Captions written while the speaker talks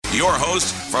Your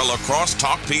host for Lacrosse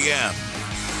Talk PM,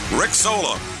 Rick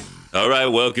Sola. All right,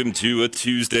 welcome to a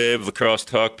Tuesday of Lacrosse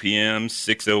Talk PM.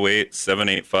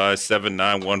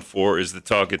 608-785-7914 is the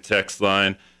talk and text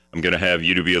line. I'm going to have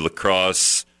you to be a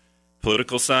lacrosse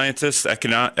political scientist,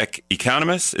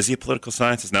 economist. Is he a political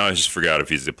scientist? Now I just forgot if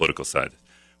he's a political scientist.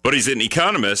 But he's an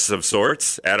economist of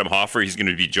sorts. Adam Hoffer, he's going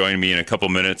to be joining me in a couple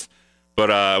minutes.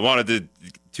 But I wanted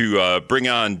to bring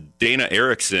on Dana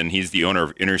Erickson. He's the owner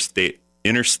of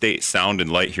Interstate Sound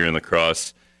and Light here in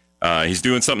Lacrosse. He's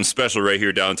doing something special right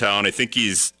here downtown. I think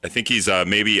he's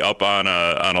maybe up on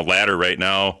a ladder right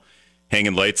now,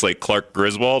 hanging lights like Clark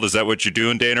Griswold. Is that what you're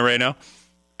doing, Dana, right now?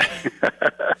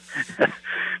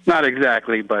 Not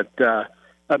exactly, but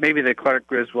maybe the Clark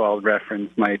Griswold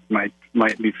reference might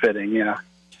be fitting. Yeah.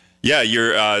 Yeah,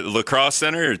 your lacrosse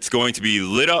center. It's going to be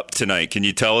lit up tonight. Can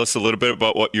you tell us a little bit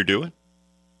about what you're doing?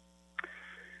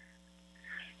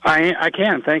 I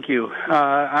can, thank you.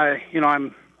 I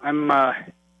don't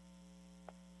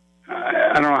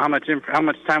know how much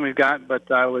time we've got,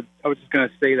 but I was just going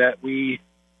to say that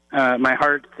my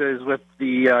heart is with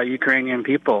the Ukrainian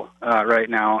people right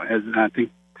now, as I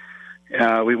think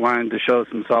we wanted to show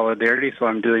some solidarity. So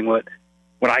I'm doing what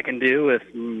I can do with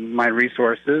my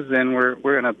resources, and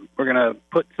we're gonna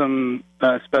put some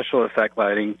special effect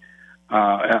lighting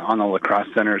on the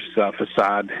lacrosse center's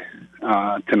facade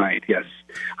tonight. Yes,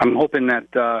 I'm hoping that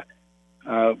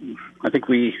I think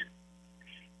we'll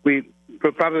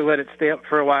probably let it stay up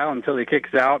for a while until he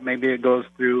kicks out. Maybe it goes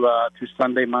through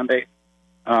Sunday, Monday,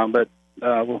 but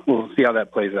we'll see how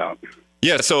that plays out.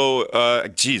 Yeah. So, I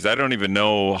don't even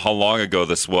know how long ago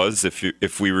this was.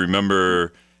 If we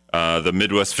remember, the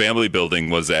Midwest Family Building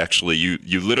was actually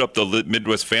you lit up the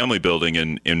Midwest Family Building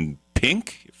in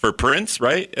pink for Prince,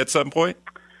 right? At some point.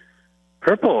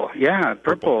 Purple.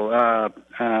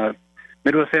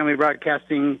 Midwest Family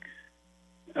Broadcasting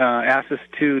asked us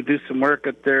to do some work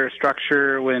at their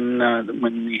structure when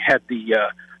we had the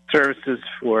services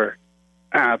for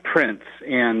Prince,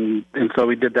 and so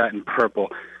we did that in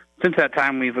purple. Since that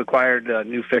time, we've acquired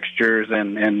new fixtures,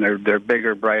 and they're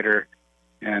bigger, brighter,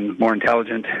 and more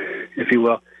intelligent, if you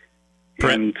will.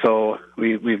 And so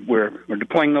we're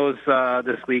deploying those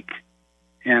this week,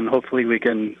 and hopefully we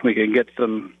can get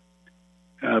some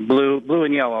blue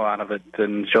and yellow out of it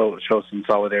and show some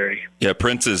solidarity. Yeah,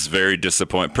 Prince is very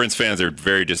disappointed. Prince fans are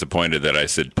very disappointed that I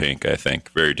said pink. I think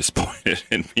very disappointed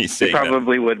in me saying that.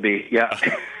 Probably would be. Yeah,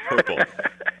 purple.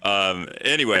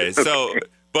 Anyway, so.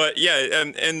 But yeah,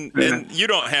 and you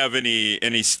don't have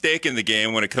any stake in the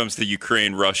game when it comes to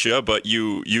Ukraine, Russia. But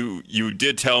you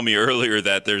did tell me earlier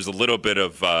that there's a little bit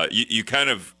of you kind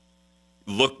of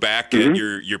look back at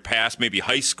your past, maybe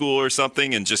high school or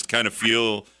something, and just kind of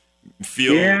feel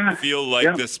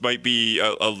like this might be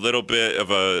a little bit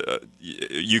of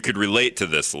you could relate to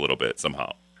this a little bit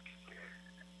somehow.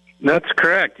 That's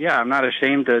correct. Yeah, I'm not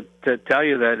ashamed to tell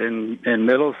you that in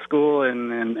middle school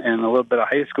and a little bit of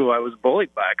high school, I was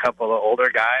bullied by a couple of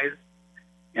older guys,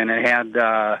 and it had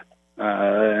a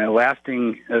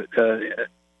lasting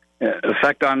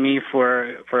effect on me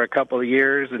for a couple of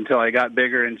years until I got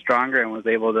bigger and stronger and was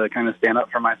able to kind of stand up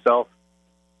for myself.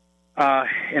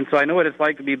 And so I know what it's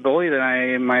like to be bullied,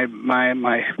 and my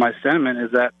sentiment is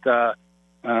that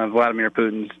Vladimir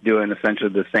Putin's doing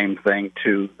essentially the same thing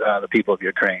to the people of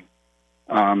Ukraine.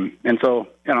 And so,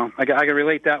 I can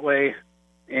relate that way,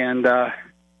 and so,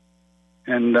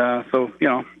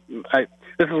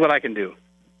 this is what I can do.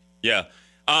 Yeah.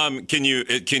 Can you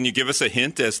give us a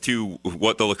hint as to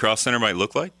what the lacrosse center might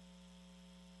look like?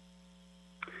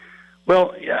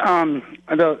 Well,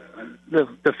 the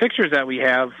fixtures that we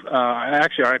have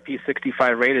actually are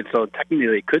IP65 rated, so technically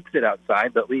they could sit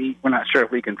outside, but we're not sure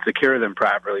if we can secure them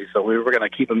properly. So we're going to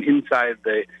keep them inside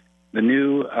the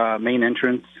new main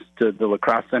entrance to the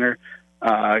lacrosse center.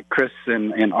 Chris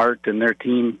and Art and their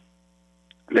team,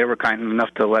 they were kind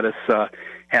enough to let us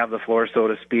have the floor, so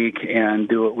to speak, and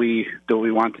do what we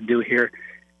want to do here.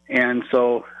 And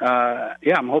so,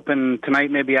 I'm hoping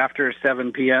tonight, maybe after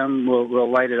 7 p.m.,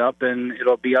 we'll light it up, and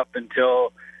it'll be up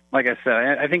until, like I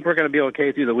said, I think we're going to be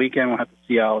okay through the weekend. We'll have to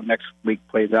see how next week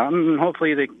plays out, and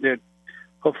hopefully the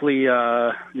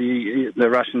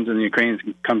Russians and the Ukrainians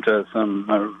can come to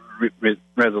some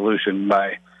resolution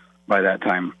by that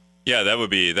time. Yeah, that would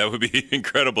be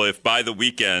incredible if by the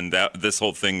weekend this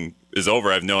whole thing is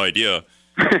over. I have no idea.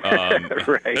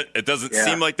 Right. It doesn't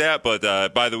seem like that, but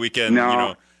by the weekend,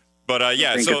 no. But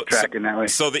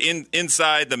so the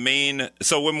inside the main.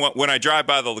 So when I drive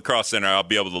by the lacrosse center, I'll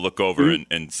be able to look over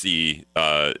and see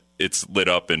it's lit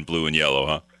up in blue and yellow,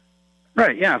 huh?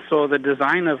 Right. Yeah. So the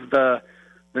design of the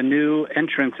the new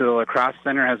entrance to the Lacrosse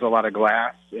Center has a lot of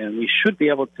glass, and we should be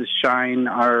able to shine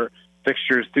our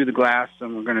fixtures through the glass,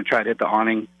 and we're going to try to hit the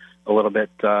awning a little bit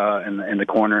in the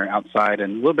corner outside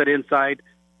and a little bit inside.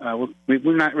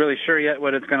 We're not really sure yet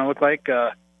what it's going to look like.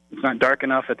 It's not dark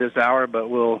enough at this hour, but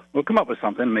we'll come up with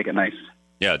something and make it nice.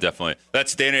 Yeah, definitely.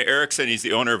 That's Dana Erickson. He's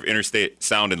the owner of Interstate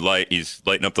Sound and Light. He's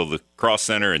lighting up the Lacrosse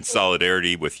Center in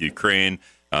solidarity with Ukraine,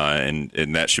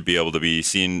 and that should be able to be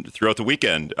seen throughout the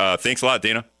weekend. Thanks a lot,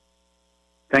 Dana.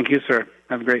 Thank you, sir.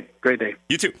 Have a great day.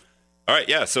 You too. All right,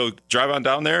 yeah, so drive on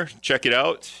down there, check it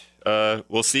out.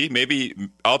 We'll see. Maybe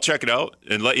I'll check it out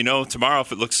and let you know tomorrow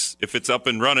if it's up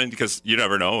and running, because you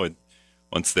never know. And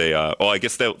once they, I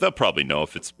guess they'll probably know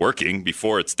if it's working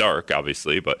before it's dark,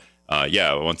 obviously. But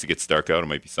yeah, once it gets dark out, it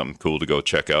might be something cool to go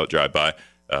check out, drive by.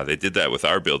 They did that with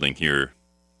our building here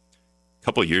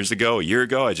a year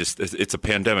ago. It's a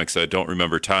pandemic, so I don't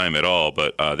remember time at all.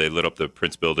 But they lit up the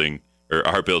Prince building, or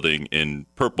our building, in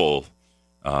purple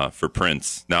for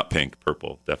Prince, not pink,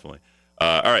 purple, definitely.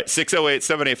 All right,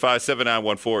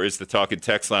 608-785-7914 is the talk and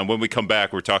text line. When we come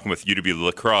back, we're talking with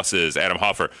UW Lacrosse's Adam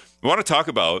Hoffer. We want to talk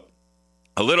about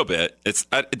a little bit.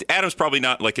 Adam's probably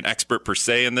not like an expert per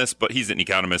se in this, but he's an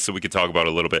economist, so we could talk about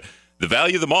it a little bit. The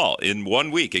value of the mall in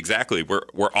 1 week, exactly.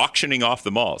 We're auctioning off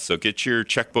the mall, so get your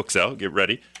checkbooks out, get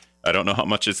ready. I don't know how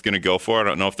much it's going to go for. I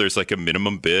don't know if there's like a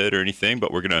minimum bid or anything,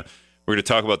 but we're gonna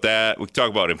talk about that. We can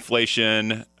talk about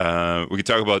inflation. We can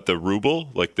talk about the ruble,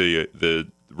 like the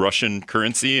Russian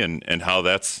currency, and how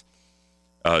that's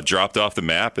dropped off the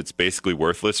map. It's basically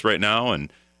worthless right now. And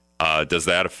does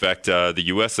that affect the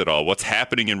U.S. at all? What's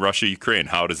happening in Russia, Ukraine?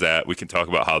 How does that? We can talk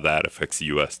about how that affects the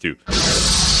U.S. too.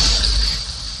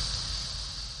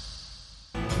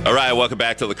 All right, welcome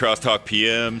back to Lacrosse Talk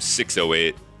PM.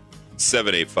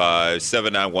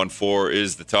 608-785-7914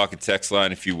 is the talk and text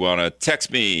line. If you want to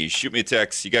text me, shoot me a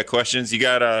text. You got questions? You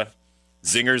got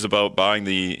zingers about buying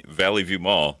the Valley View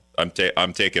Mall? I'm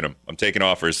taking them. I'm taking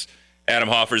offers. Adam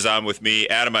Hoffer's on with me.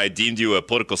 Adam, I deemed you a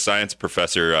political science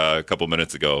professor a couple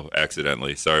minutes ago,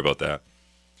 accidentally. Sorry about that.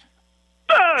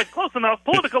 Close enough.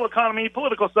 Political economy,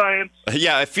 political science.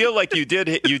 Yeah, I feel like you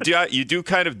do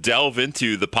kind of delve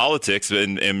into the politics,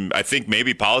 and I think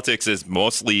maybe politics is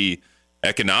mostly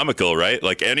economical, right?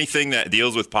 Like anything that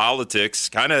deals with politics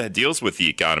kind of deals with the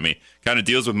economy, kind of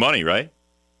deals with money, right?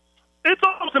 It's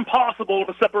almost impossible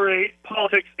to separate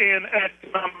politics and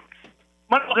economics,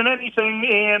 much than anything,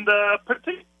 and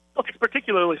politics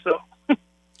particularly so.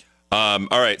 All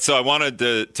right, so I wanted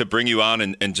to bring you on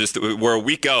and just we're a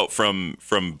week out from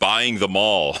buying the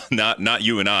mall, not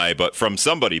you and I, but from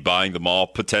somebody buying the mall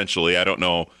potentially. I don't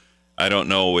know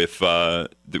if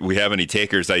we have any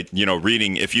takers.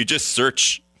 Reading, if you just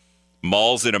search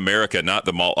malls in America, not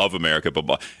the Mall of America,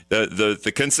 but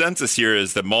the consensus here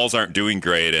is that malls aren't doing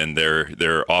great, and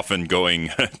they're often going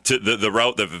to the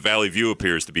route that Valley View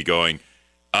appears to be going.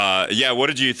 Yeah, what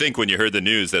did you think when you heard the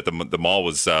news that the mall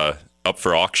was up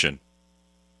for auction?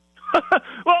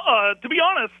 Well, to be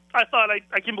honest, I thought I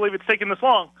can't believe it's taken this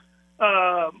long.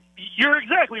 You're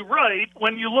exactly right.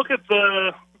 When you look at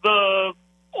the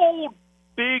old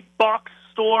big box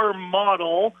store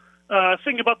model,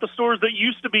 think about the stores that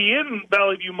used to be in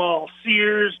Valley View Mall: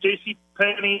 Sears,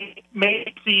 JCPenney,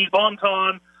 Macy's,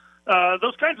 Bon-Ton.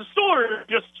 Those kinds of stores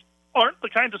just aren't the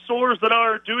kinds of stores that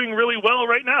are doing really well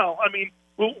right now. I mean,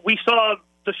 we saw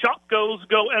the shop go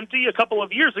empty a couple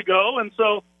of years ago, and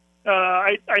so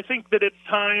I think that it's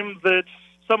time that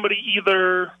somebody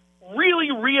either really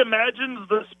reimagines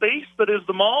the space that is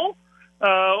the mall,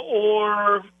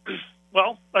 or,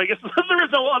 well, I guess there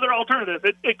is no other alternative.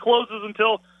 It closes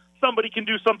until somebody can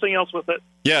do something else with it.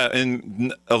 Yeah,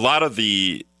 and a lot of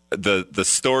the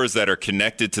stores that are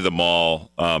connected to the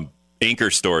mall, anchor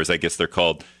stores, I guess they're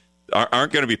called,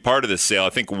 aren't going to be part of this sale. I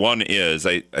think one is.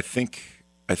 I think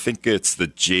it's the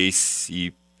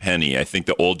JCPenney. I think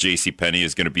the old JCPenney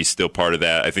is going to be still part of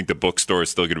that. I think the bookstore is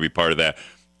still going to be part of that.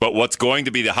 But what's going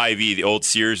to be the Hy-Vee, the old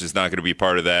Sears, is not going to be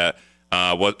part of that.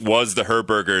 What was the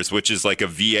Herbergers, which is like a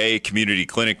VA community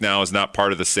clinic now, is not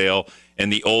part of the sale.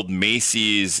 And the old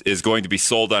Macy's is going to be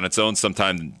sold on its own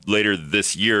sometime later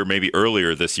this year, maybe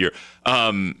earlier this year.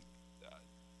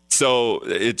 So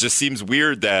it just seems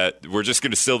weird that we're just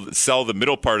going to sell the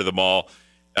middle part of the mall.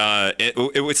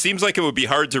 It seems like it would be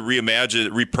hard to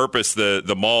repurpose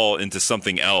the mall into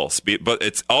something else. But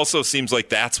it also seems like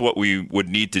that's what we would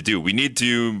need to do. We need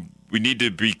to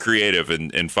be creative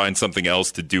and find something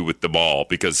else to do with the mall,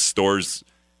 because stores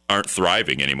aren't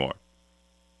thriving anymore.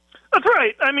 That's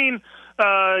right. I mean,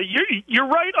 you're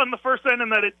right on the first end in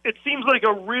that it seems like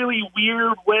a really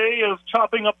weird way of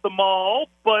chopping up the mall,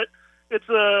 but it's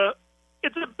a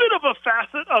it's a bit of a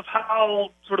facet of how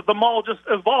sort of the mall just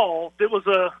evolved. It was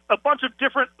a bunch of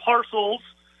different parcels,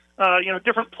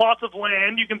 different plots of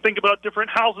land. You can think about different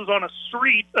houses on a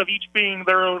street of each being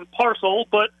their own parcel,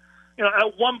 but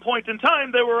at one point in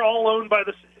time, they were all owned by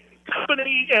the same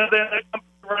company, and then it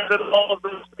rented all of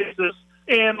those spaces.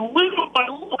 And little by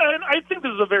little, and I think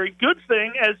this is a very good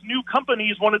thing, as new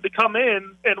companies wanted to come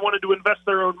in and wanted to invest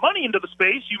their own money into the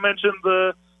space. You mentioned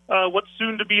the what's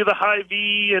soon to be the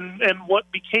Hy-Vee and what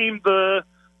became the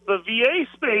VA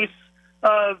space.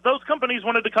 Those companies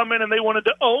wanted to come in and they wanted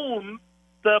to own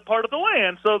the part of the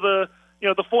land. So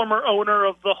the former owner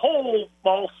of the whole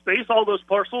mall space, all those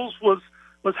parcels, was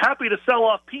happy to sell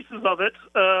off pieces of it.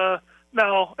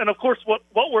 Now, and of course, what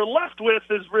we're left with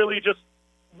is really just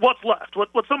what's left,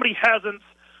 what somebody hasn't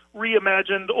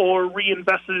reimagined or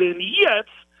reinvested in yet.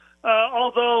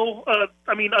 Although, a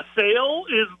sale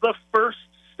is the first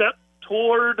step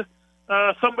toward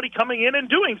somebody coming in and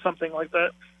doing something like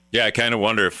that. Yeah, I kind of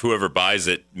wonder if whoever buys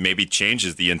it maybe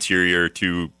changes the interior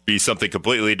to be something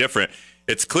completely different.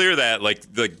 It's clear that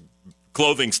like the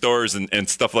clothing stores and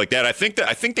stuff like that. I think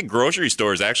the grocery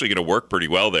store is actually going to work pretty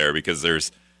well there because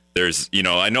there's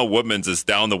I know Woodman's is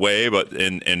down the way, but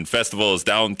and Festival is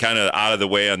down kind of out of the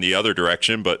way on the other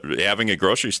direction. But having a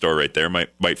grocery store right there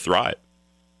might thrive.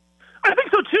 I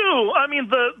think so too. I mean,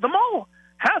 the mall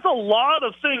has a lot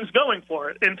of things going for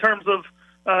it in terms of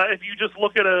if you just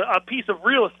look at a piece of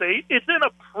real estate, it's in a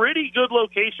pretty good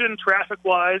location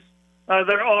traffic-wise.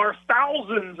 There are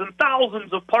thousands and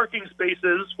thousands of parking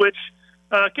spaces, which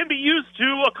can be used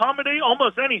to accommodate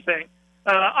almost anything.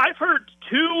 I've heard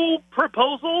two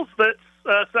proposals that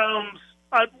sounds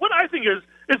what I think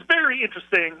is very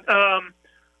interesting.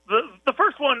 The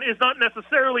first one is not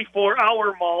necessarily for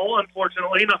our mall,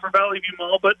 unfortunately, not for Valley View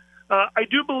Mall, but I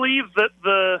do believe that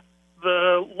the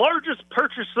largest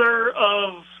purchaser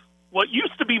of what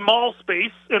used to be mall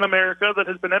space in America that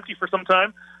has been empty for some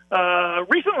time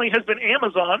recently has been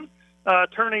Amazon,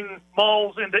 turning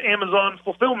malls into Amazon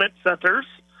fulfillment centers.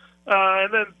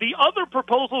 And then the other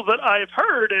proposal that I've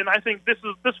heard, and I think this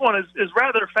one is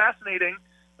rather fascinating,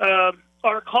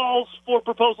 are calls for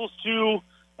proposals to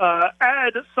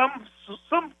add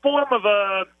some form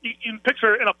of you can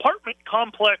picture an apartment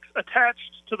complex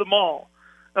attached to the mall.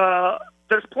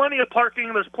 There's plenty of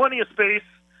parking, there's plenty of space,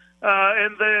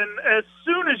 and then as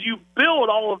soon as you build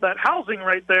all of that housing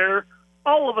right there,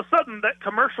 all of a sudden that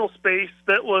commercial space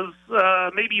that was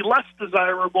maybe less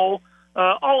desirable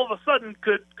all of a sudden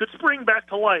could spring back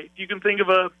to life. You can think of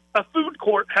a food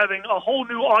court having a whole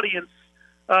new audience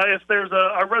if there's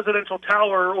a residential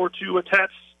tower or two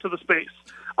attached to the space.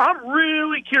 I'm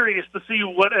really curious to see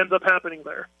what ends up happening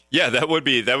there. Yeah, that would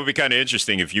be kind of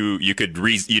interesting if you could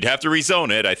you'd have to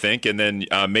rezone it, I think, and then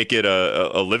make it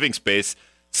a living space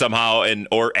somehow,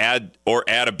 or add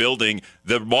a building.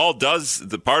 The mall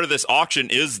the part of this auction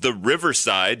is the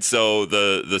riverside, so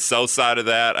the south side of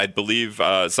that, I believe,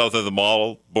 south of the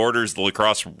mall borders the La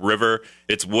Crosse River.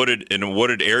 It's wooded in a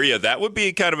wooded area. That would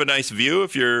be kind of a nice view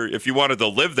if you wanted to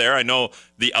live there. I know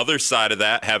the other side of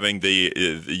that, having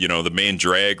the main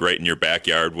drag right in your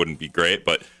backyard, wouldn't be great,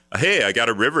 but hey, I got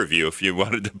a river view if you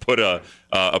wanted to put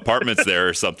apartments there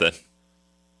or something.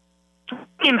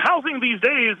 I mean, housing these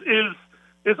days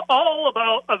is all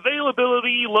about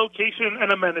availability, location,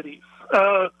 and amenities.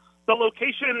 The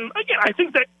location, again, I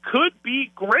think that could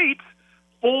be great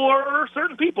for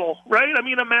certain people, right? I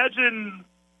mean,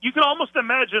 you can almost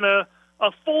imagine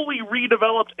a fully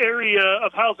redeveloped area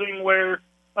of housing where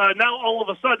now all of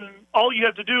a sudden all you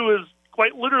have to do is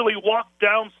quite literally walk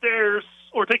downstairs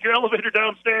or take your elevator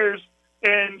downstairs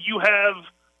and you have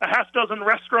a half dozen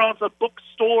restaurants, a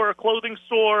bookstore, a clothing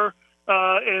store,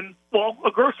 and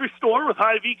a grocery store with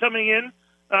Hy-Vee coming in,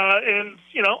 and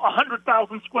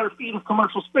 100,000 square feet of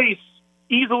commercial space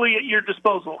easily at your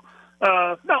disposal.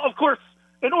 Now, of course,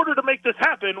 in order to make this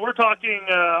happen, we're talking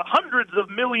hundreds of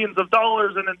millions of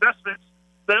dollars in investments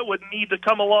that would need to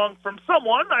come along from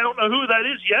someone. I don't know who that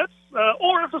is yet,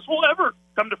 or if this will ever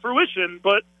come to fruition.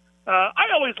 But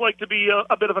I always like to be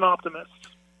a bit of an optimist.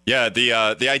 Yeah, the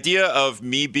idea of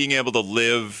me being able to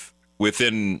live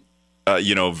within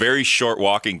very short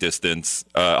walking distance,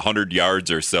 100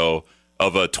 yards or so,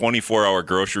 of a 24-hour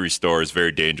grocery store is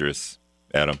very dangerous,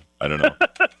 Adam. I don't know.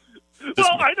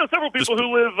 I know several people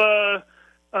who live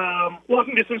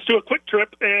walking distance to a Quick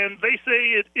Trip, and they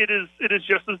say it is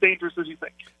just as dangerous as you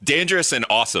think. Dangerous and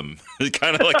awesome.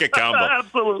 Kind of like a combo.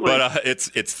 Absolutely. But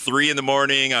it's 3 a.m.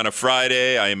 on a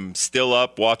Friday. I'm still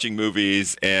up watching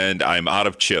movies, and I'm out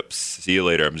of chips. See you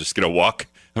later. I'm just going to walk.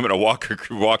 I'm going to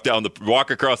walk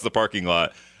across the parking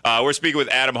lot. We're speaking with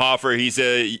Adam Hoffer. He's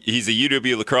a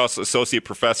UW La Crosse Associate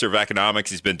Professor of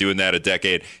Economics. He's been doing that a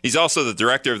decade. He's also the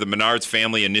director of the Menards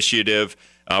Family Initiative.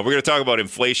 We're going to talk about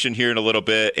inflation here in a little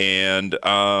bit, and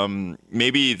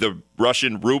maybe the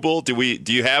Russian ruble. Do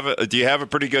you have a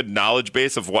pretty good knowledge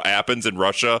base of what happens in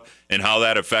Russia and how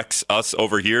that affects us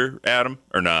over here, Adam,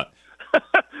 or not?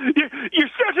 You're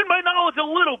stretching my knowledge a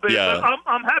little bit. Yeah. But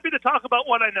I'm happy to talk about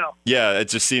what I know. Yeah, it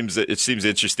seems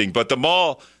interesting. But the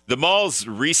mall's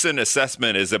recent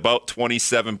assessment is about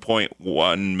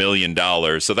 $27.1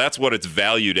 million. So that's what it's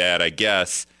valued at, I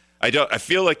guess. I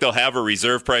feel like they'll have a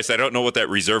reserve price. I don't know what that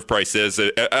reserve price is.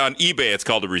 On eBay, it's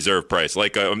called a reserve price,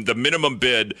 like the minimum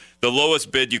bid, the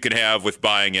lowest bid you can have with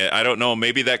buying it. I don't know.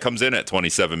 Maybe that comes in at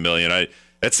 $27 million.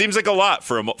 That seems like a lot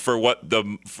for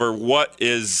what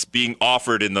is being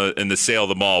offered in the sale of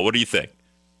the mall. What do you think?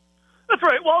 That's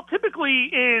right. Well,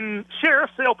 typically in sheriff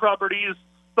sale properties,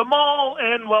 the mall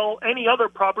and, well, any other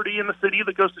property in the city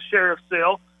that goes to sheriff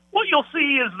sale, what you'll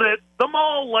see is that the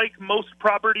mall, like most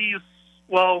properties,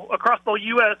 well, across the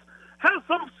U.S., has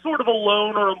some sort of a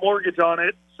loan or a mortgage on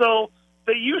it. So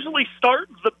they usually start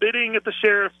the bidding at the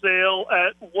sheriff's sale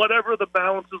at whatever the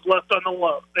balance is left on the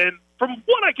loan. And from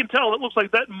what I can tell, it looks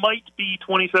like that might be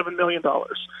 $27 million.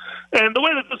 And the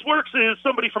way that this works is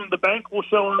somebody from the bank will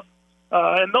show up,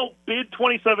 and they'll bid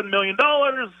 $27 million.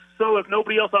 So if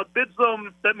nobody else outbids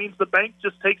them, that means the bank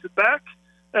just takes it back.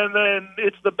 And then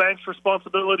it's the bank's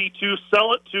responsibility to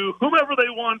sell it to whomever they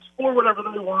want, for whatever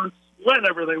they want,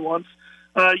 whenever they want.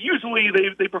 Usually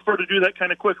they prefer to do that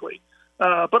kind of quickly.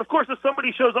 But of course, if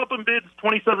somebody shows up and bids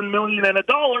 $27 million and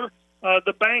 $1,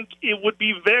 the bank would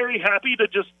be very happy to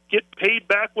just get paid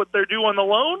back what they're due on the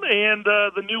loan, and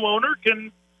the new owner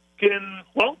can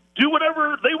do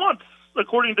whatever they want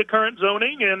according to current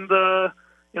zoning. And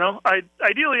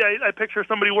ideally, I picture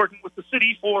somebody working with the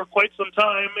city for quite some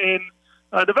time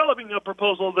and developing a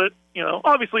proposal that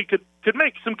obviously could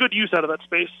make some good use out of that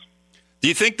space. Do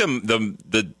you think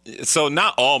so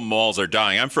not all malls are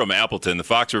dying? I'm from Appleton. The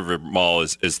Fox River Mall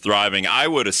is thriving. I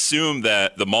would assume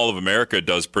that the Mall of America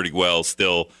does pretty well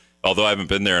still, although I haven't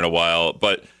been there in a while.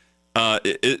 But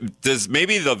does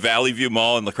maybe the Valley View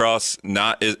Mall in La Crosse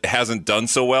hasn't done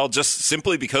so well just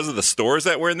simply because of the stores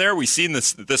that were in there? We've seen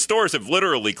this. The stores have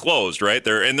literally closed, right?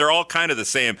 They're all kind of the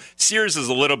same. Sears is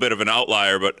a little bit of an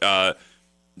outlier, but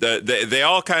they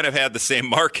all kind of had the same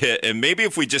market, and maybe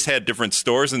if we just had different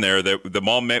stores in there, the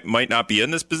mall might not be in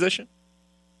this position?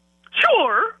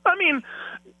 Sure. I mean,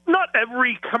 not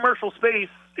every commercial space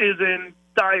is in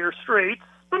dire straits,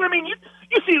 but I mean, you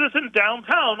see this in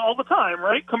downtown all the time,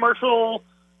 right? Commercial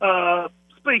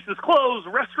spaces close,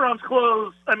 restaurants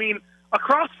close. I mean,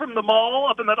 across from the mall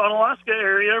up in that Onalaska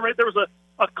area, right, there was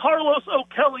a Carlos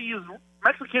O'Kelly's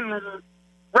Mexican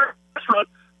restaurant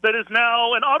that is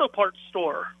now an auto parts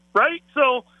store, right?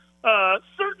 So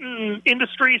certain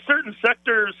industries, certain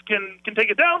sectors can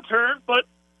take a downturn, but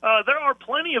there are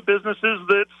plenty of businesses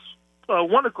that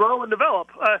want to grow and develop.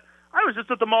 I was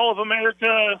just at the Mall of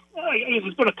America,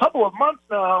 it's been a couple of months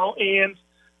now, and,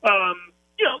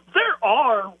 there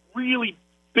are really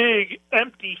big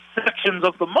empty sections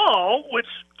of the mall, which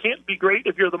can't be great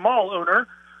if you're the mall owner.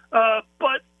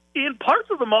 But in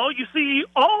parts of the mall, you see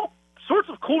all sorts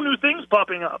of cool new things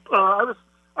popping up. I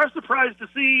was surprised to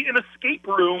see an escape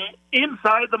room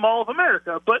inside the Mall of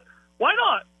America, but why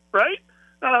not, right?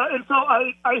 And so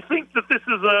I think that this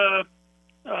is a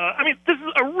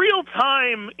real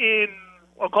time in,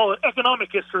 I'll call it economic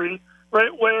history,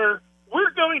 right, where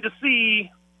we're going to see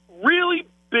really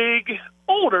big,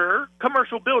 older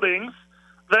commercial buildings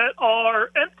that are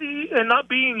empty and not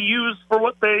being used for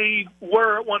what they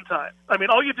were at one time. I mean,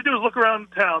 all you have to do is look around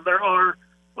town. There are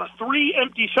 3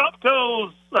 empty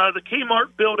Shopkos, the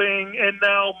Kmart building, and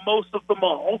now most of the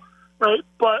mall, right?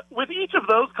 But with each of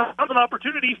those comes an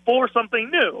opportunity for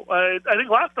something new. I think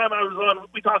last time I was on,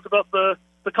 we talked about the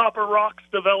Copper Rocks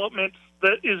development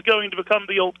that is going to become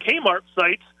the old Kmart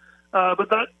site. But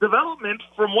that development,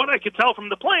 from what I could tell from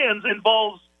the plans,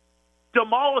 involves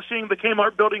demolishing the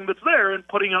Kmart building that's there and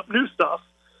putting up new stuff.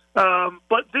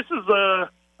 But this is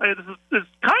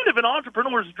kind of an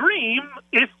entrepreneur's dream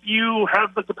if you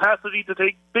have the capacity to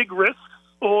take big risks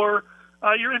or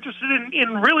you're interested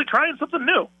in really trying something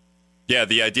new. Yeah,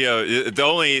 the idea, the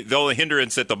only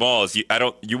hindrance at the mall is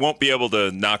you won't be able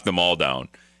to knock them all down.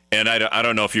 And I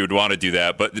don't know if you would want to do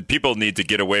that, but people need to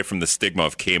get away from the stigma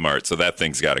of Kmart, so that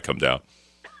thing's got to come down.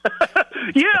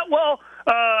 Yeah, well,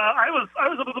 I was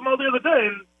up at the mall the other day,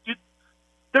 and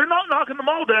they're not knocking them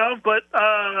all down, but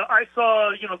I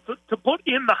saw, to put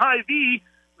in the Hy-Vee,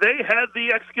 they had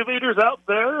the excavators out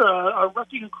there, a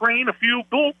wrecking crane, a few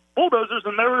bulldozers,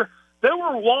 and there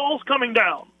were walls coming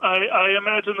down. I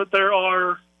imagine that there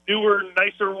are newer,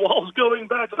 nicer walls going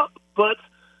back up, but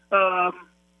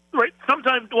right,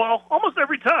 sometimes, well, almost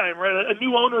every time, right, a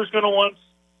new owner is going to want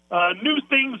new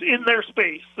things in their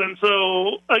space. And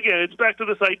so, again, it's back to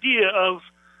this idea of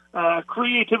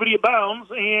creativity abounds,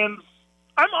 and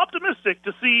I'm optimistic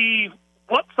to see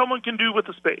what someone can do with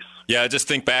the space. Yeah, I just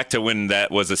think back to when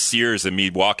that was a Sears and me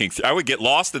walking through. I would get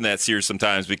lost in that Sears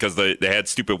sometimes because they had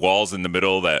stupid walls in the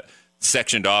middle that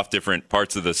sectioned off different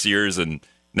parts of the Sears, and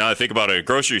now I think about it, a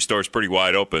grocery store is pretty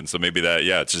wide open, so maybe that,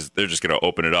 it's just they're just going to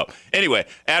open it up. Anyway,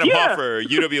 Adam Hoffer,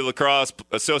 UW La Crosse,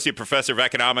 Associate Professor of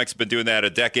Economics, been doing that a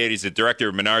decade. He's the Director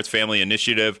of Menards Family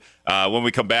Initiative. When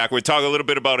we come back, we'll talk a little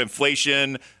bit about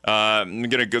inflation. I'm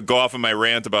going to go off on my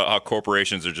rant about how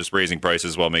corporations are just raising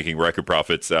prices while making record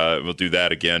profits. We'll do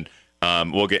that again.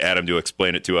 We'll get Adam to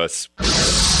explain it to us.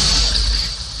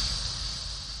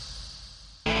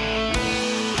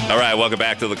 All right, welcome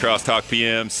back to La Crosse Talk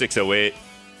PM, 608.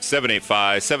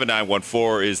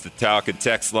 785-7914 is the talk and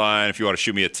text line. If you want to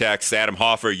shoot me a text, Adam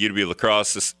Hoffer, UW La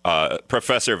Crosse,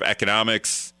 professor of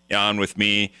economics, on with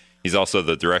me. He's also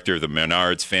the director of the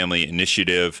Menards Family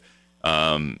Initiative.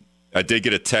 I did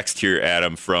get a text here,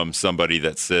 Adam, from somebody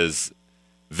that says,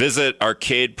 visit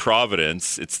Arcade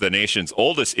Providence. It's the nation's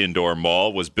oldest indoor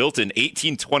mall, was built in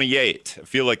 1828. I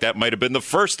feel like that might have been the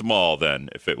first mall then,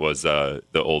 if it was the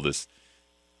oldest.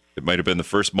 It might have been the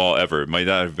first mall ever. It might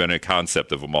not have been a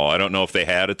concept of a mall. I don't know if they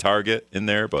had a Target in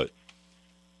there, but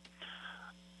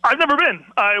I've never been.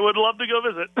 I would love to go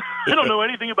visit. I don't know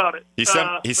anything about it. He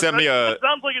sent me a. That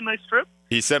sounds like a nice trip.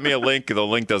 He sent me a link. The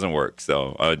link doesn't work,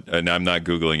 so and I'm not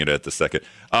Googling it at the second.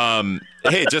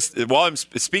 Hey, just while I'm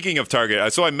speaking of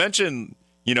Target, so I mentioned,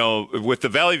 with the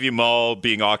Valley View Mall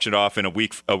being auctioned off in a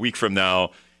week from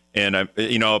now. And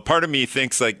part of me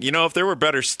thinks if there were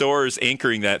better stores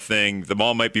anchoring that thing, the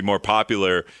mall might be more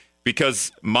popular,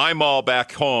 because my mall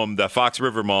back home, the Fox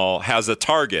River Mall, has a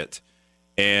Target,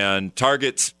 and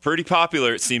Target's pretty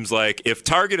popular. It seems like if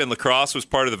Target in La Crosse was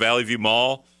part of the Valley View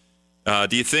Mall,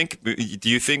 do you think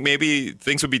maybe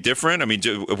things would be different? I mean,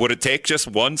 would it take just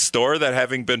one store that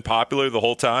having been popular the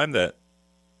whole time that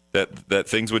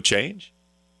things would change?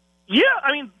 Yeah,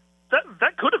 I mean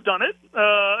that could have done it.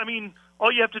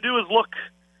 All you have to do is look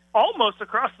almost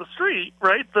across the street,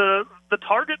 right? The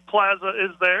Target Plaza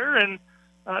is there, and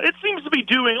it seems to be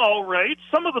doing all right.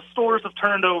 Some of the stores have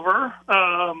turned over.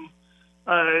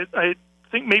 I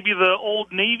think maybe the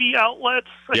Old Navy outlets.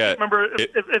 I can't remember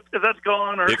if that's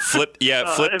gone or it flipped. Yeah, it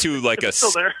flipped to like a.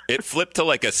 It flipped to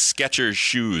like a Skechers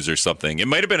shoes or something. It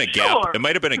might have been a Gap. Sure. It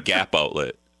might have been a Gap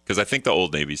outlet, because I think the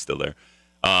Old Navy's still there.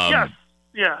 Yes.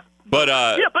 Yeah. But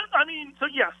yes.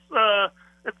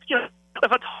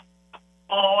 If a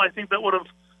mall, I think that would have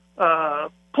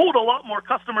pulled a lot more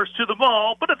customers to the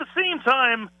mall. But at the same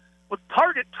time, what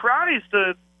Target tries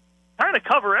to kind of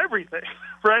cover everything,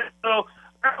 right? So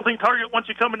I don't think Target wants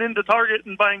you coming into Target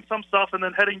and buying some stuff and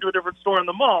then heading to a different store in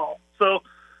the mall. So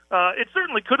it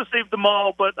certainly could have saved the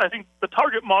mall, but I think the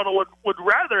Target model would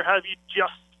rather have you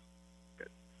just...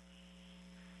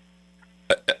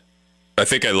 I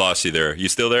think I lost you there. You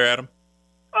still there, Adam?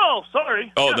 Oh,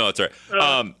 sorry. Oh, yeah. no, it's all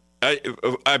right.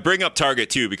 I bring up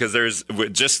Target too because there's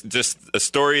just a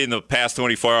story in the past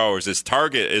 24 hours is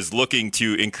Target is looking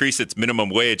to increase its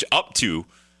minimum wage up to,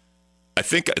 I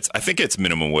think it's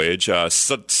minimum wage.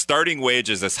 Starting wage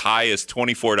is as high as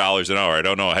 $24 an hour. I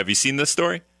don't know. Have you seen this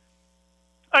story?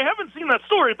 I haven't seen that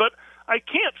story, but I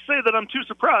can't say that I'm too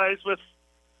surprised with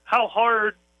how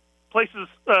hard places.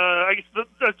 I guess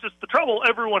that's just the trouble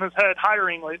everyone has had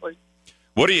hiring lately.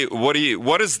 What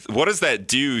does that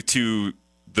do to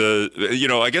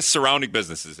I guess surrounding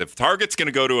businesses? If Target's going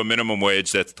to go to a minimum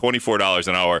wage that's $24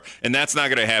 an hour, and that's not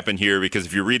going to happen here because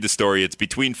if you read the story, it's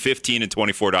between $15 and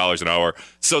 $24 an hour.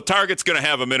 So Target's going to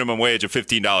have a minimum wage of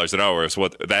 $15 an hour is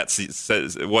what that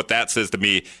says to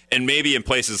me. And maybe in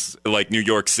places like New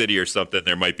York City or something,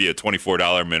 there might be a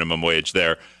 $24 minimum wage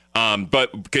there.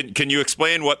 But can you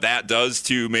explain what that does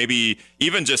to maybe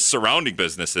even just surrounding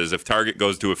businesses if Target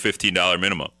goes to a $15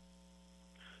 minimum?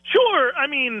 Sure. I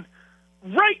mean,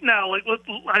 right now,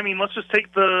 let's just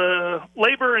take the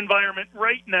labor environment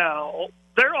right now.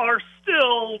 There are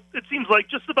still, it seems like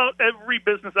just about every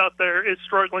business out there is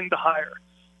struggling to hire.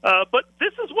 But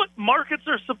this is what markets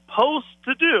are supposed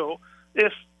to do.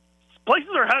 If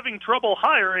places are having trouble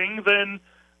hiring, then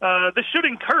this should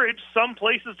encourage some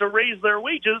places to raise their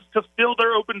wages to fill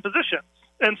their open positions.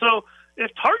 And so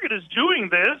if Target is doing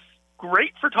this,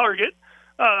 great for Target.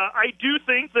 I do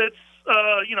think that,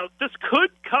 this could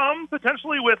come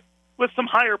potentially with some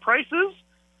higher prices.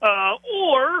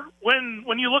 Or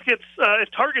when you look at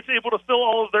if Target's able to fill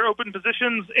all of their open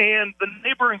positions and the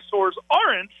neighboring stores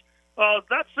aren't,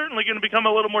 that's certainly going to become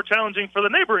a little more challenging for the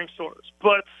neighboring stores.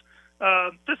 But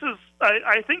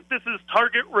I think this is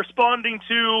Target responding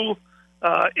to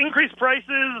increased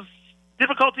prices,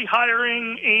 difficulty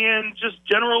hiring, and just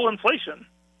general inflation.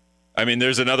 I mean,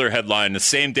 there's another headline the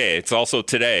same day. It's also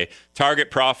today. Target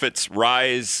profits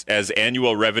rise as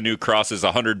annual revenue crosses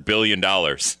 $100 billion.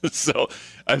 So,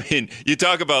 I mean, you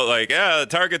talk about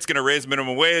Target's going to raise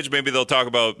minimum wage. Maybe they'll talk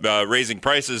about raising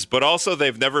prices, but also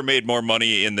they've never made more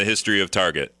money in the history of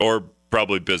Target or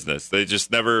probably business. They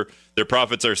just never, their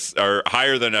profits are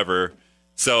higher than ever.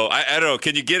 So I don't know.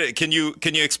 Can you get it? Can you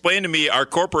explain to me, are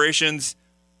corporations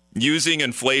using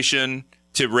inflation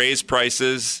to raise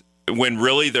prices when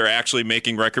really they're actually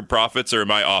making record profits, or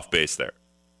am I off base there?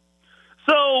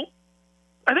 So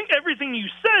I think everything you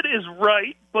said is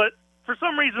right, but for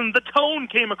some reason the tone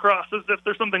came across as if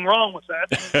there's something wrong with that.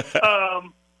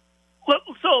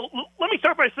 So let me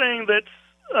start by saying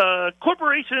that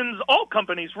corporations, all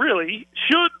companies really,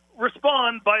 should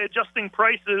respond by adjusting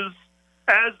prices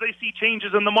as they see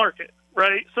changes in the market,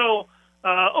 right? So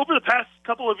over the past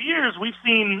couple of years, we've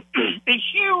seen a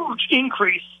huge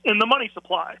increase in the money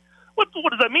supply. What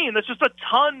does that mean? There's just a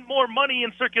ton more money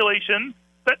in circulation.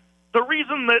 That the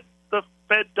reason that the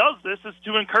Fed does this is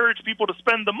to encourage people to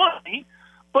spend the money,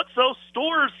 but so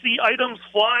stores see items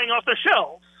flying off their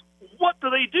shelves. What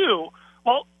do?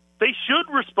 Well, they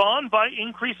should respond by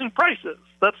increasing prices.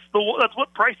 That's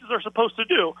what prices are supposed to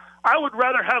do. I would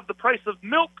rather have the price of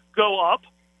milk go up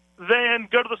than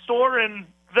go to the store and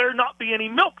there not be any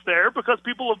milk there because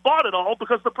people have bought it all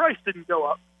because the price didn't go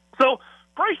up. So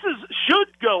prices should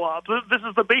go up. This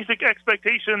is the basic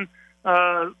expectation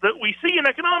that we see in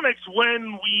economics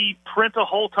when we print a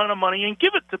whole ton of money and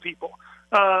give it to people.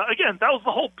 Again, that was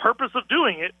the whole purpose of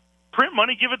doing it. Print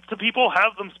money, give it to people,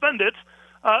 have them spend it,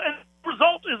 and the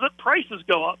result is that prices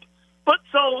go up. But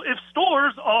so if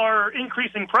stores are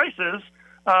increasing prices,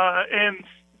 and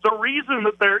the reason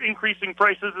that they're increasing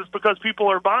prices is because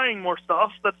people are buying more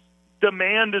stuff, that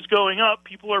demand is going up,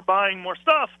 people are buying more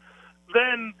stuff,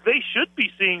 then they should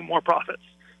be seeing more profits.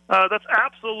 That's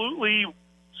absolutely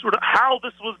sort of how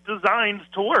this was designed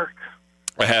to work.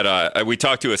 I had we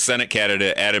talked to a Senate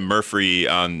candidate, Adam Murphy,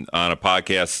 on a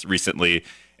podcast recently,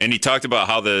 and he talked about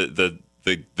how the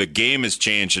game has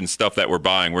changed and stuff that we're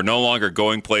buying. We're no longer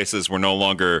going places. We're no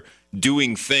longer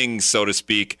doing things, so to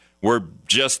speak. We're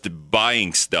just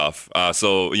buying stuff.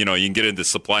 So, you can get into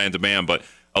supply and demand, but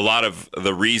a lot of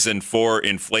the reason for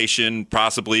inflation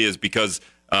possibly is because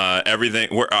everything,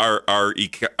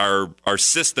 our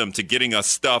system to getting us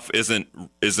stuff isn't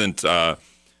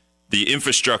the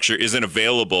infrastructure isn't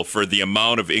available for the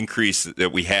amount of increase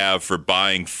that we have for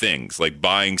buying things, like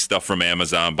buying stuff from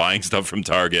Amazon, buying stuff from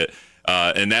Target.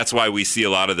 And that's why we see a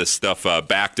lot of this stuff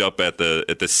backed up at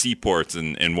the seaports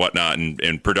and whatnot,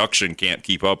 and production can't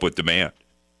keep up with demand.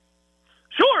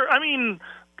 Sure. I mean,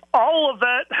 all of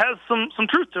that has some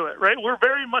truth to it, right? We're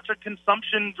very much a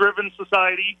consumption-driven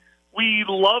society. We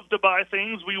love to buy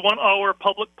things. We want our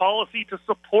public policy to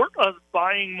support us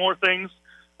buying more things.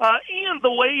 And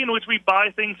the way in which we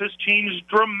buy things has changed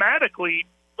dramatically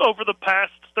over the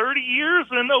past 30 years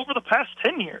and over the past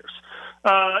 10 years.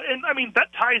 And, I mean, that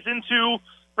ties into,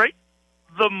 right,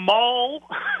 the mall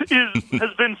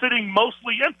has been sitting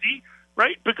mostly empty,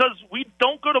 right, because we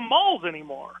don't go to malls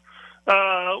anymore.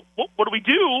 What do we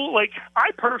do? Like,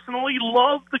 I personally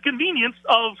love the convenience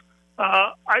of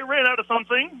I ran out of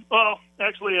something. Well,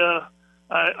 actually,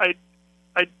 I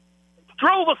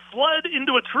drove a sled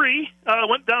into a tree,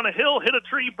 went down a hill, hit a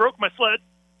tree, broke my sled.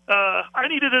 I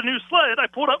needed a new sled. I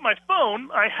pulled up my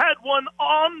phone. I had one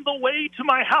on the way to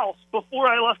my house before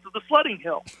I left the sledding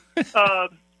hill.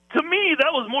 To me,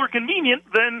 that was more convenient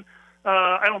than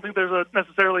I don't think there's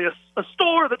necessarily a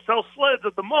store that sells sleds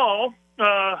at the mall.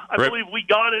 I believe we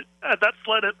got it at that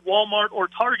sled at Walmart or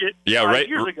Target 5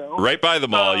 years ago. Right by the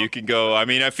mall. You can go. I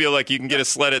mean, I feel like you can get a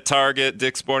sled at Target,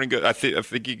 Dick's Sporting Goods. I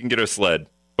think you can get a sled.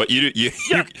 But you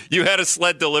had a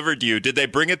sled delivered to you. Did they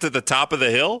bring it to the top of the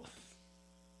hill?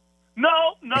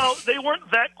 No, they weren't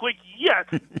that quick yet.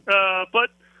 But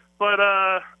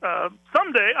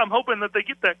someday I'm hoping that they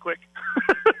get that quick.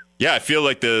 Yeah, I feel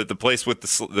like the place with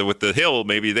the hill,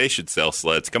 maybe they should sell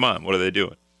sleds. Come on, what are they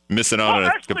doing? Missing out on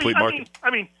a complete market. I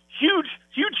mean, huge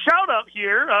shout out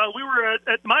here. We were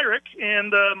at Myrick,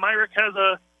 and Myrick has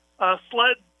a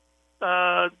sled.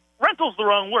 Rental's the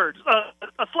wrong word.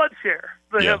 A sled share.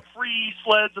 They have free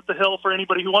sleds at the hill for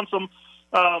anybody who wants them.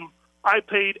 I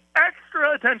paid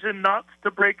extra attention not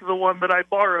to break the one that I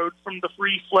borrowed from the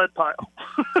free sled pile.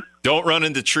 Don't run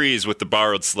into trees with the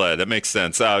borrowed sled. That makes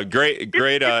sense. Great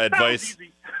advice.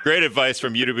 Easy. Great advice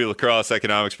from UW La Crosse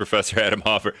economics professor Adam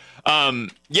Hoffer.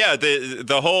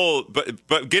 The whole,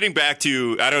 but getting back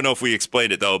to, I don't know if we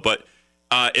explained it though, but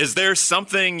is there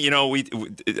something,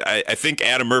 I think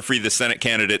Adam Murphy, the Senate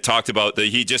candidate, talked about that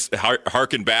he just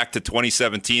harkened back to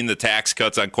 2017, the tax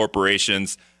cuts on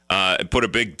corporations, and put a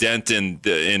big dent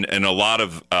in a lot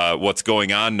of what's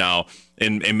going on now.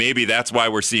 And maybe that's why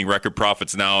we're seeing record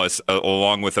profits now,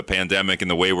 along with a pandemic and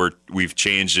the way we've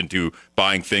changed into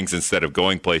buying things instead of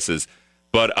going places.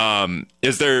 But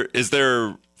is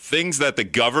there things that the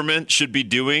government should be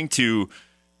doing to,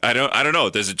 I don't know,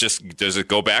 does it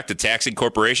go back to taxing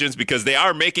corporations, because they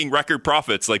are making record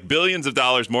profits, like billions of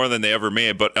dollars more than they ever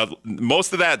made, but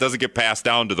most of that doesn't get passed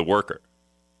down to the worker.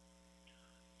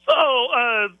 So,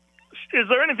 is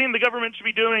there anything the government should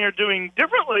be doing or doing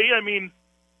differently? I mean,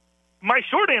 my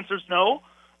short answer is no.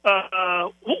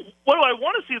 What do I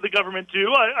want to see the government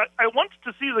do? I want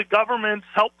to see the government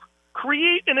help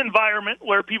create an environment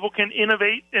where people can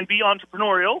innovate and be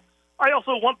entrepreneurial. I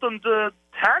also want them to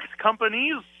tax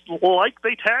companies like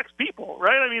they tax people,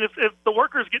 right? I mean, if the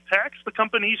workers get taxed, the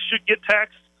companies should get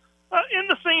taxed in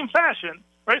the same fashion,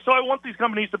 right? So I want these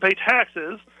companies to pay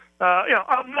taxes.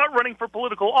 I'm not running for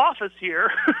political office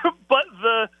here, but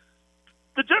the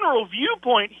general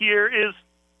viewpoint here is,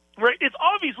 right, it's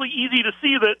obviously easy to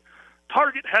see that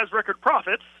Target has record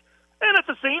profits, and at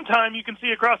the same time, you can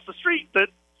see across the street that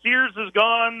Sears is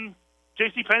gone,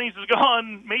 JCPenney's is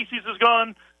gone, Macy's is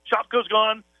gone, Shopko's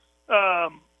gone.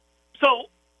 So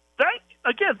that,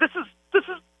 again, this is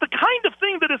the kind of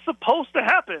thing that is supposed to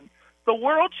happen. The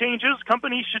world changes,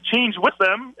 companies should change with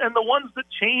them, and the ones that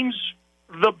change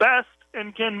the best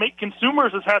and can make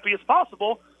consumers as happy as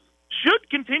possible should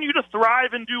continue to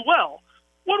thrive and do well.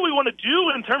 What do we want to do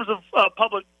in terms of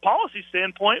public policy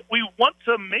standpoint? We want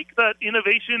to make that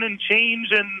innovation and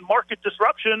change and market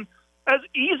disruption as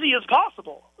easy as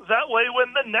possible. That way,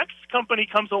 when the next company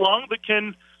comes along that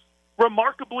can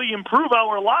remarkably improve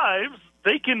our lives,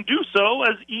 they can do so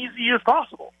as easy as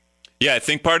possible. Yeah, I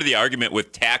think part of the argument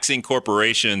with taxing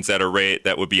corporations at a rate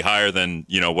that would be higher than,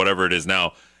 whatever it is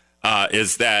now,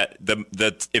 is that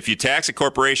if you tax a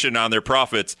corporation on their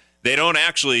profits, they don't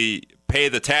actually pay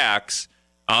the tax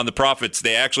on the profits.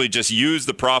 They actually just use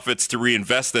the profits to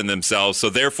reinvest in themselves. So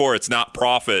therefore, it's not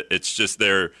profit. It's just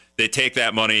they take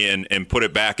that money and put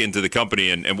it back into the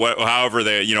company. And however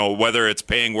they, whether it's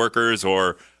paying workers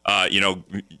or,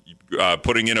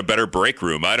 putting in a better break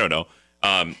room. I don't know.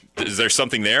 Is there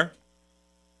something there?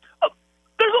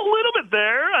 There's a little bit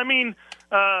there. I mean,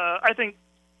 I think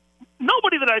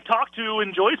nobody that I talk to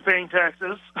enjoys paying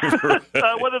taxes,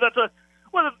 whether that's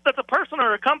a person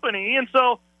or a company. And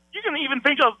so you can even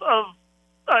think of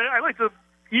I like to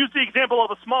use the example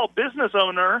of a small business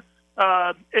owner.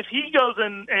 If he goes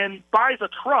and buys a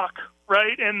truck,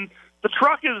 right, and the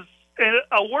truck is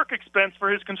a work expense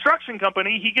for his construction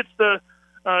company, he gets to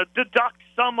deduct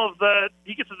some of the.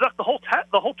 He gets to deduct the whole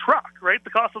truck, right,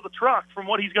 the cost of the truck from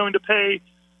what he's going to pay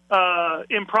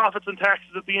in profits and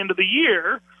taxes at the end of the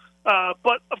year.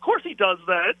 But of course he does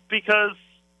that because,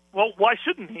 well, why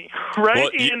shouldn't he,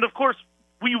 right? Well, and of course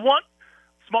we want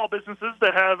small businesses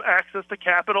that have access to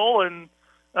capital and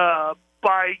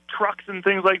buy trucks and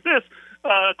things like this.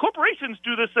 Corporations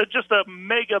do this at just a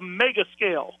mega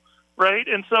scale, right?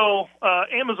 And so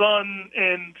Amazon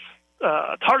and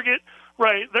Target,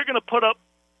 right, they're going to put up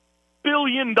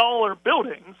billion-dollar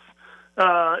buildings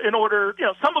in order,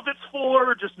 some of it's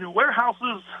for just new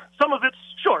warehouses. Some of it's,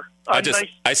 sure, I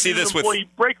see this with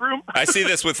break room. I see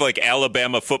this with like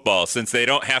Alabama football, since they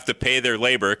don't have to pay their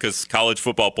labor because college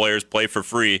football players play for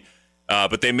free,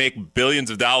 but they make billions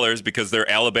of dollars because they're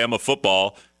Alabama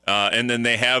football. And then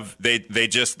they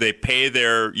pay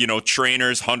their,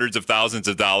 trainers hundreds of thousands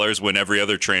of dollars when every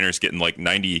other trainer's getting like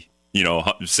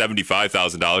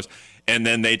 $75,000. And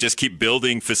then they just keep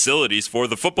building facilities for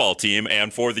the football team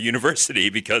and for the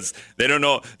university because they don't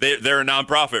know they're a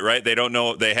nonprofit, right? They don't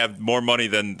know, they have more money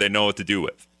than they know what to do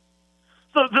with.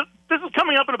 So this is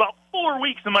coming up in about 4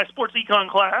 weeks in my sports econ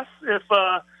class. If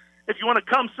you want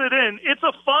to come sit in, it's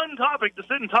a fun topic to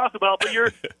sit and talk about, but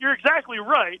you're exactly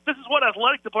right. This is what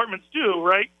athletic departments do,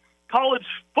 right? College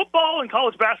football and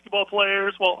college basketball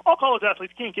players, well, all college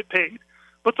athletes can't get paid.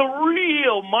 But the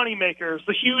real moneymakers,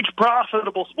 the huge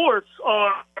profitable sports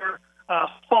are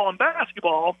football and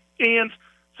basketball. And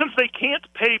since they can't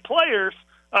pay players,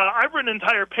 I've written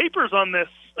entire papers on this,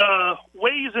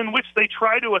 ways in which they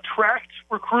try to attract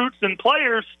recruits and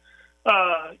players,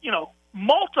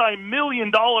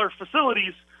 multi-million-dollar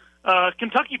facilities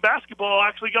Kentucky basketball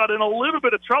actually got in a little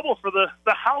bit of trouble for the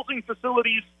housing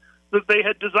facilities that they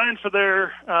had designed for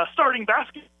their starting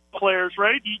basketball players,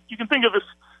 right? You can think of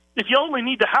if you only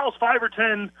need to house 5 or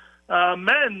 10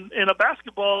 men in a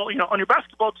basketball, on your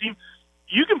basketball team,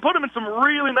 you can put them in some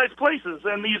really nice places.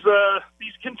 And these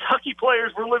Kentucky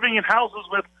players were living in houses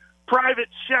with private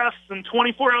chefs and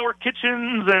 24-hour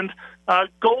kitchens and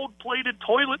gold-plated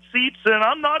toilet seats. And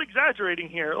I'm not exaggerating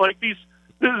here. Like these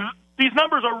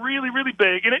numbers are really, really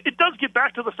big. And it does get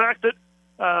back to the fact that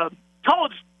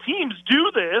college teams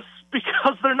do this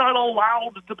because they're not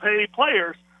allowed to pay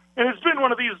players. And it's been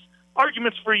one of these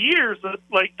arguments for years that,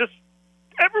 like, this,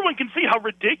 everyone can see how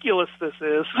ridiculous this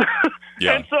is.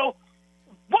 Yeah. And so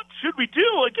what should we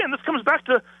do? Again, this comes back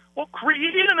to,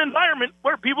 create an environment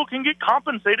where people can get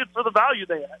compensated for the value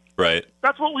they add. Right.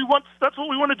 That's what we want. That's what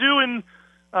we want to do in.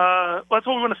 That's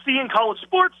what we want to see in college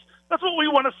sports. That's what we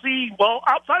want to see,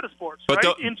 outside of sports, but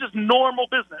right? In just normal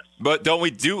business. But don't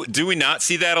we do we not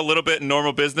see that a little bit in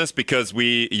normal business? Because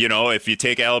we, if you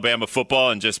take Alabama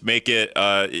football and just make it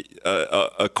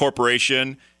a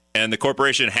corporation, and the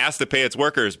corporation has to pay its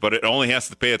workers, but it only has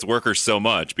to pay its workers so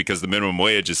much because the minimum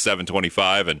wage is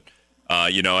 $7.25, and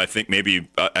I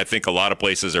think a lot of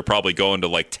places are probably going to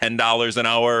like $10 an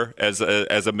hour as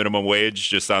a minimum wage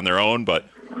just on their own, but.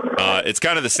 It's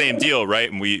kind of the same deal, right?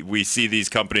 And we see these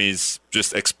companies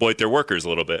just exploit their workers a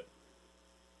little bit.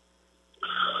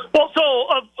 Well,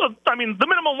 the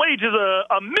minimum wage is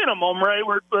a minimum, right?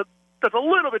 That's a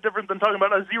little bit different than talking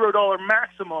about a $0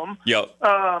 maximum. Yep.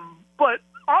 But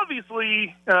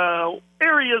obviously,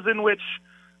 areas in which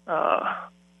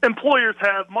employers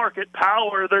have market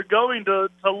power, they're going to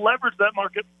leverage that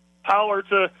market power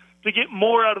to get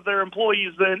more out of their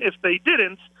employees than if they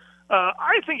didn't.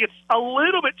 I think it's a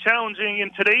little bit challenging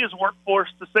in today's workforce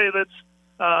to say that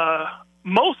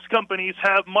most companies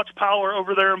have much power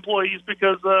over their employees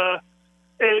because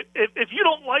if you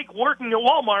don't like working at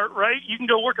Walmart, right, you can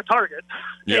go work at Target,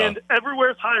 and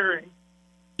everywhere's hiring.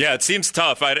 Yeah, it seems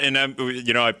tough. I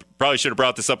probably should have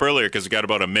brought this up earlier because we got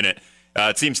about a minute.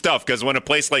 It seems tough because when a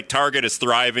place like Target is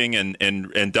thriving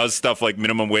and does stuff like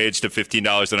minimum wage to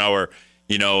 $15 an hour,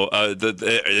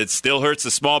 it still hurts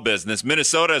the small business.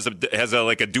 Minnesota has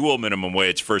a dual minimum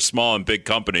wage for small and big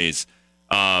companies.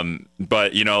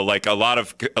 But like a lot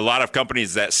of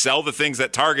companies that sell the things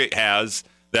that Target has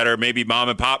that are maybe mom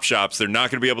and pop shops, they're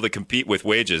not going to be able to compete with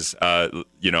wages,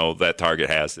 that Target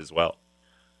has as well.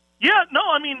 Yeah, no,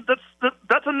 I mean,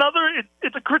 that's another,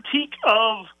 it's a critique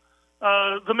of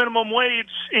the minimum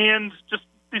wage and just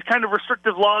these kind of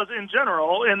restrictive laws in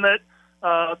general, in that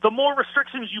the more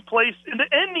restrictions you place into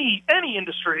any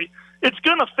industry, it's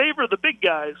going to favor the big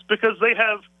guys because they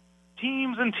have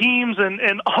teams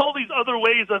and all these other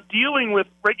ways of dealing with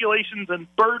regulations and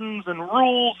burdens and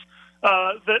rules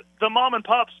that the mom and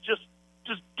pops just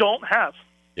don't have.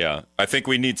 Yeah, I think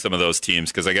we need some of those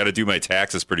teams because I got to do my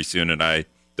taxes pretty soon, and I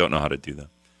don't know how to do them.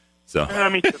 So,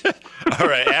 me too. All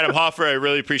right, Adam Hoffer, I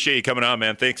really appreciate you coming on,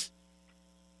 man. Thanks.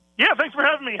 Yeah, thanks for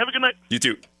having me. Have a good night. You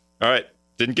too. All right.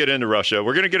 Didn't get into Russia.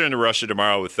 We're going to get into Russia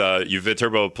tomorrow with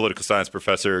Viterbo political science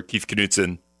professor Keith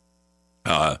Knudsen,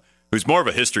 who's more of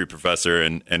a history professor,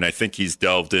 and I think he's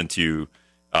delved into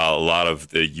a lot of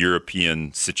the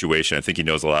European situation. I think he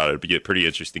knows a lot. It'll be a pretty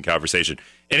interesting conversation.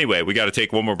 Anyway, we got to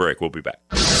take one more break. We'll be back.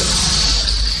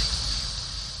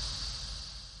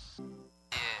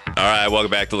 All right,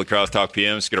 welcome back to Lacrosse Talk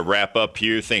PM. Just going to wrap up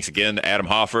here. Thanks again to Adam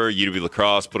Hoffer, UW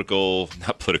Lacrosse,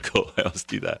 not political. I always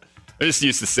do that. I'm just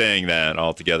used to saying that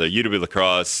altogether. UW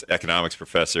Lacrosse economics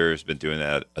professor has been doing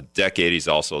that a decade. He's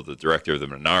also the director of the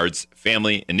Menards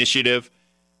Family Initiative.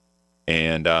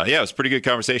 And, it was a pretty good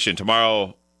conversation.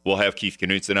 Tomorrow we'll have Keith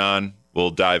Knudsen on.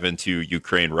 We'll dive into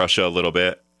Ukraine, Russia a little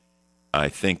bit. I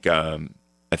think I'll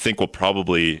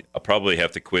probably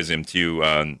have to quiz him, too,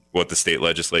 on what the state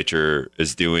legislature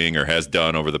is doing or has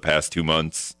done over the past 2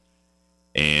 months.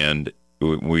 And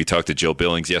we talked to Jill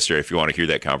Billings yesterday. If you want to hear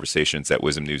that conversation, it's at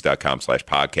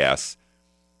wisdomnews.com/podcasts.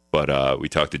 But we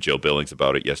talked to Jill Billings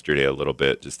about it yesterday a little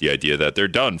bit. Just the idea that they're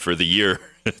done for the year.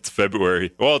 It's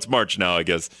February. Well, it's March now, I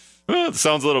guess. Well, it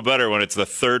sounds a little better when it's the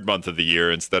third month of the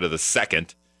year instead of the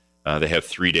second. They have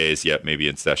 3 days yet maybe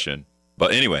in session.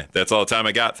 But anyway, that's all the time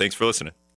I got. Thanks for listening.